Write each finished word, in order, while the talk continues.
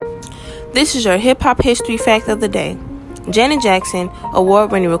This is your hip-hop history fact of the day. Janet Jackson,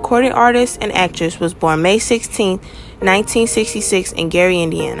 award-winning recording artist and actress, was born May 16, 1966 in Gary,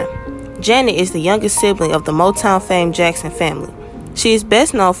 Indiana. Janet is the youngest sibling of the Motown famed Jackson family. She is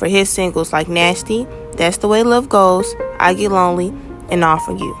best known for hit singles like Nasty, That's the Way Love Goes, I Get Lonely, and All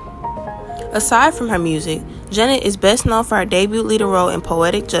For You. Aside from her music, Janet is best known for her debut leader role in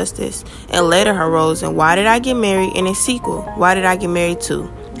Poetic Justice and later her roles in Why Did I Get Married and its sequel, Why Did I Get Married 2.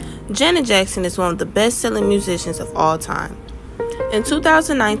 Janet Jackson is one of the best-selling musicians of all time. In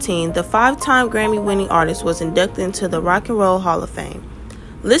 2019, the 5-time Grammy-winning artist was inducted into the Rock and Roll Hall of Fame.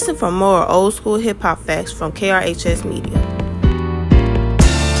 Listen for more old-school hip-hop facts from KRHS Media.